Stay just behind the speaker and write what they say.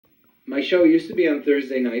My show used to be on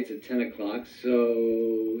Thursday nights at 10 o'clock, so,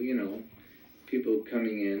 you know, people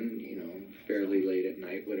coming in, you know, fairly late at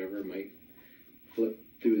night, whatever, might flip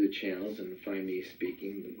through the channels and find me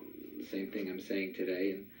speaking the same thing I'm saying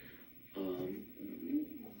today. And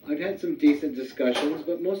I've had some decent discussions,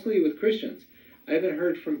 but mostly with Christians. I haven't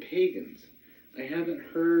heard from pagans. I haven't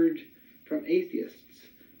heard from atheists.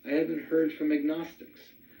 I haven't heard from agnostics.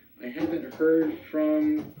 I haven't heard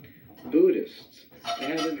from Buddhists. I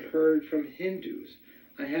haven't heard from Hindus.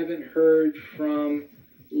 I haven't heard from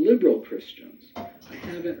liberal Christians. I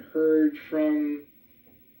haven't heard from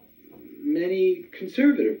many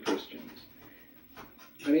conservative Christians.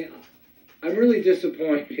 I mean, I'm really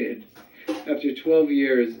disappointed after 12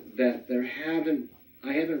 years that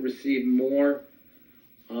I haven't received more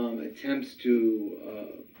attempts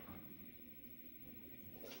to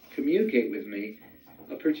communicate with me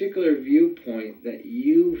a particular viewpoint that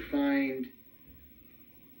you find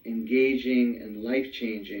engaging and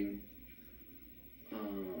life-changing,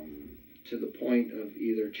 to the point of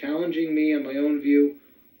either challenging me on my own view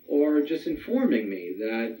or just informing me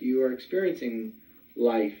that you are experiencing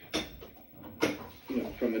life, you know,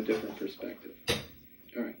 from a different perspective.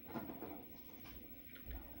 All right.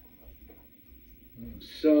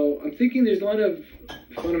 So I'm thinking there's a lot of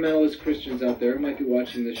fundamentalist Christians out there who might be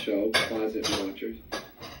watching this show, closet watchers.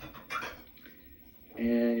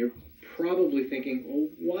 And you're probably thinking, well,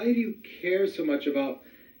 why do you care so much about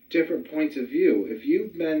different points of view? If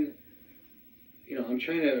you've been, you know, I'm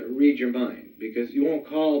trying to read your mind because you won't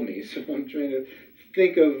call me, so I'm trying to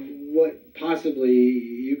think of what possibly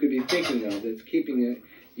you could be thinking of that's keeping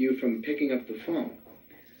you from picking up the phone.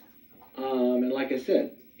 And like I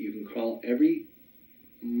said, you can call every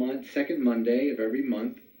month, second Monday of every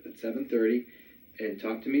month at 7:30 and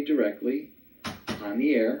talk to me directly on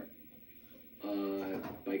the air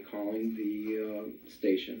by calling the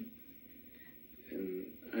station. And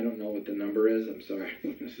I don't know what the number is, I'm sorry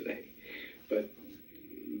to say, but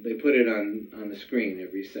they put it on the screen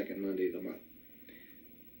every second Monday of the month.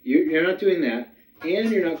 You're not doing that,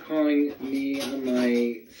 and you're not calling me on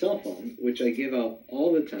my cell phone, which I give out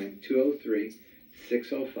all the time,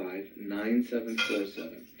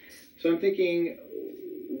 203-605-9747. So I'm thinking,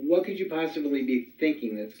 what could you possibly be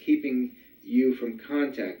thinking that's keeping you from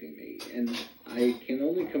contacting me? And I can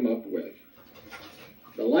only come up with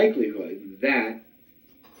the likelihood that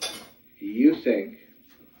you think,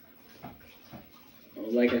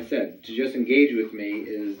 like I said, to just engage with me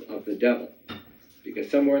is of the devil. Because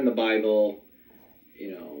somewhere in the Bible, you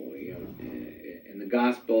know, in the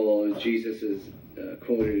gospel, Jesus is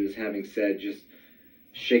quoted as having said, just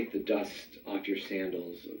shake the dust off your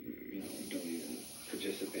sandals, you know, don't even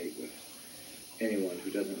participate with anyone who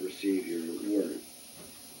doesn't receive your word.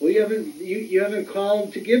 Well, you haven't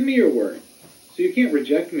called to give me your word. So you can't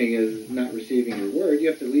reject me as not receiving your word. You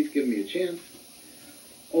have to at least give me a chance.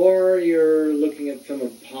 Or you're looking at some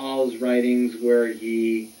of Paul's writings where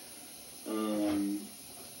he you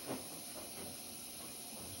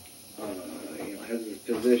know, has this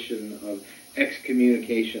position of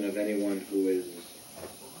excommunication of anyone who is,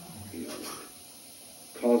 you know,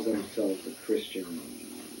 calls themselves a Christian,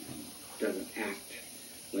 doesn't act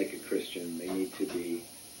like a Christian. They need to be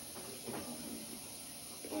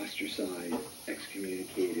ostracized,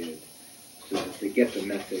 excommunicated, so that they get the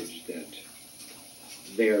message that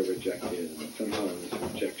they are rejected, and somehow in this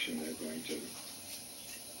rejection they're going to,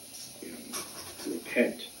 you know,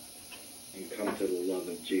 repent and come to the love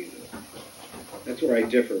of Jesus. That's where I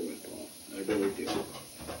differ with Paul. I really do.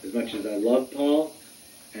 As much as I love Paul,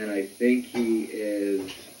 and I think he is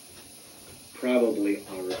probably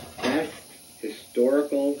our best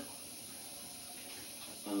historical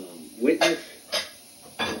witness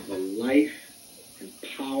of the life and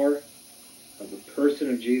power of the person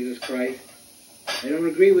of Jesus Christ, I don't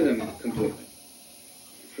agree with him completely,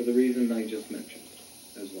 for the reasons I just mentioned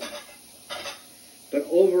as well. But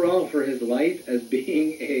overall, for his life as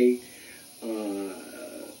being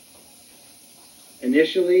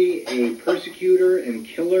initially a persecutor and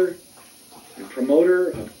killer and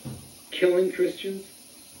promoter of killing Christians,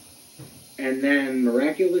 and then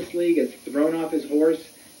miraculously gets thrown off his horse,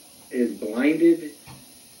 is blinded,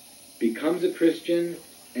 becomes a Christian,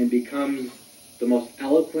 and becomes the most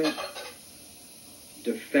eloquent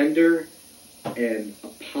defender and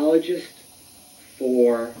apologist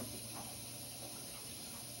for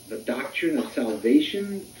the doctrine of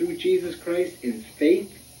salvation through Jesus Christ in faith,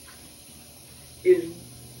 is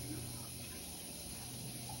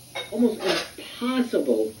almost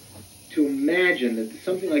impossible to imagine that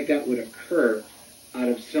something like that would occur out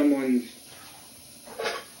of someone's,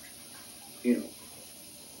 you know,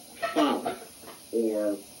 folly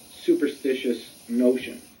or superstitious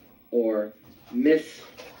notion or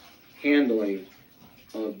mishandling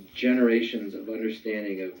of generations of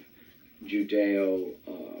understanding of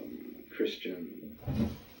Judeo-Christian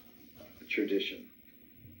tradition.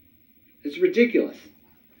 It's ridiculous.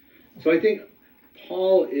 So I think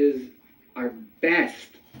Paul is our best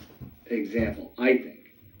example, I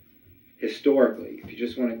think, historically, if you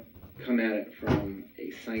just want to come at it from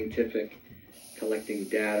a scientific, collecting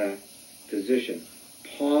data position.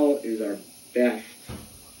 Paul is our best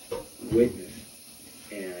witness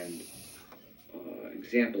and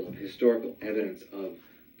example of historical evidence of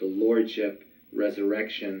the lordship,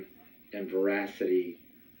 resurrection, and veracity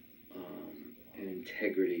and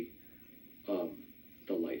integrity of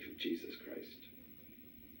the life of Jesus Christ.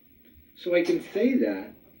 So I can say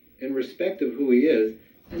that in respect of who he is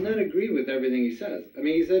and not agree with everything he says. I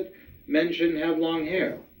mean, he said men shouldn't have long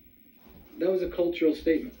hair. That was a cultural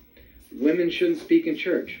statement. Women shouldn't speak in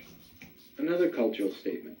church. Another cultural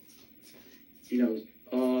statement.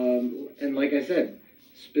 And like I said,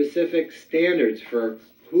 specific standards for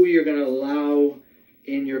who you're going to allow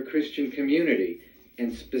in your Christian community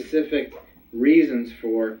and specific reasons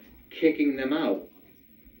for kicking them out.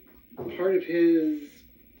 Part of his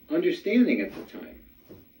understanding at the time.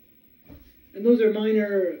 And those are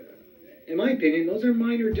minor, in my opinion, those are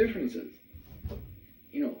minor differences.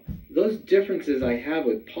 Those differences I have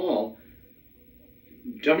with Paul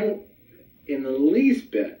don't in the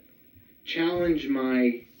least bit challenge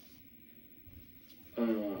my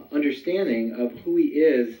understanding of who he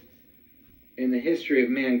is in the history of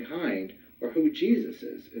mankind, or who Jesus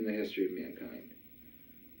is in the history of mankind.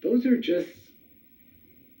 Those are just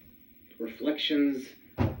reflections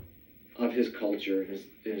of his culture and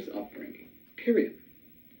his upbringing, period.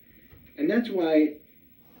 And that's why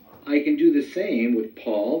I can do the same with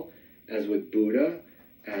Paul as with Buddha,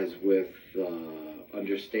 as with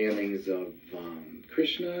understandings of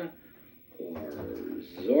Krishna, or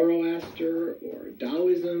Zoroaster, or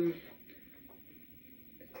Taoism,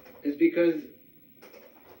 is because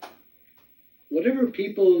whatever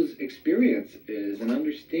people's experience is and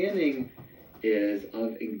understanding is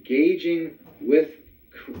of engaging with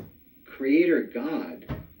Creator God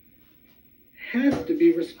has to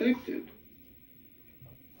be respected.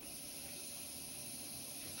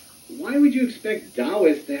 Why would you expect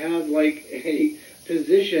Taoists to have like a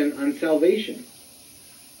position on salvation?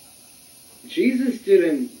 Jesus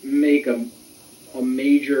didn't make a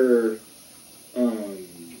major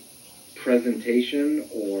presentation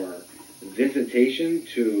or visitation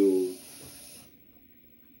to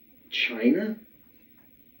China.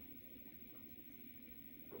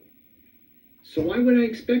 So why would I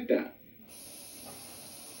expect that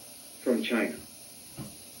from China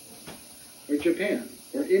or Japan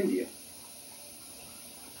or India?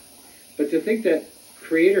 But to think that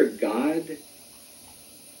Creator God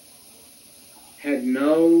had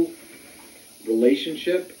no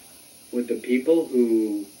relationship with the people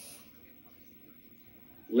who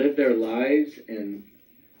live their lives in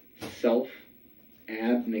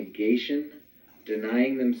self-abnegation,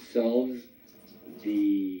 denying themselves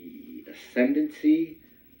the ascendancy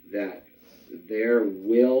that their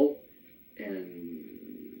will and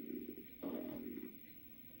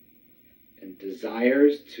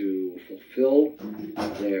desires to fulfill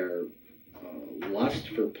their lust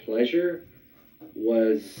for pleasure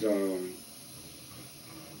was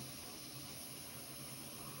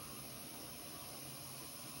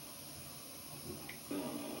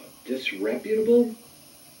disreputable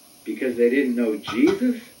because they didn't know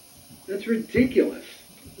Jesus? That's ridiculous.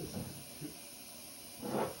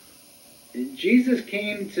 Jesus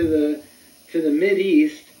came to the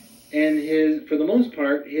Mideast, and for the most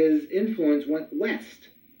part, his influence went west.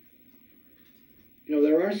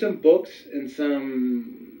 There are some books and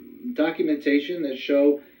some documentation that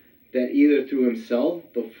show that either through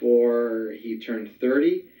himself before he turned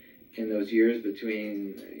 30, in those years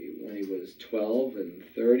between when he was 12 and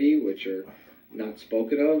 30, which are not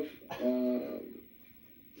spoken of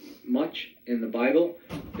much in the Bible,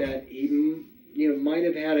 that he might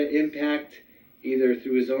have had an impact either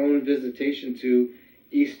through his own visitation to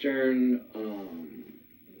Eastern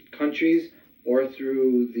countries or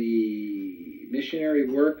through the missionary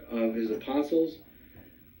work of his apostles.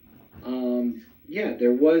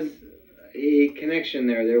 There was a connection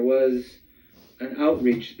there. There was an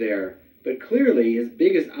outreach there. But clearly his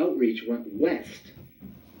biggest outreach went west.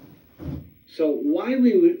 So why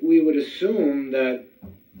we would assume that,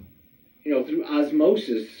 through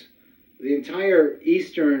osmosis, the entire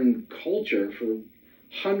Eastern culture for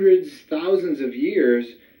hundreds, thousands of years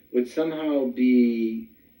would somehow be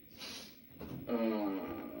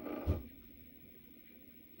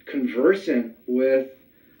conversant with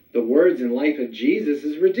the words and life of Jesus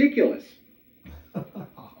is ridiculous.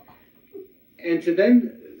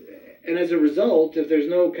 And as a result, if there's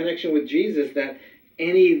no connection with Jesus, that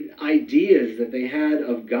any ideas that they had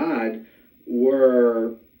of God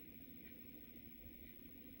were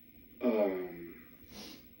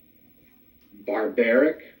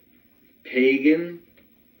barbaric, pagan,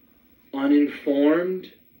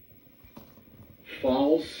 uninformed,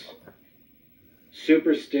 false,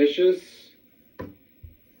 superstitious,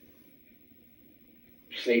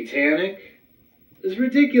 satanic, is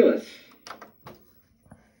ridiculous.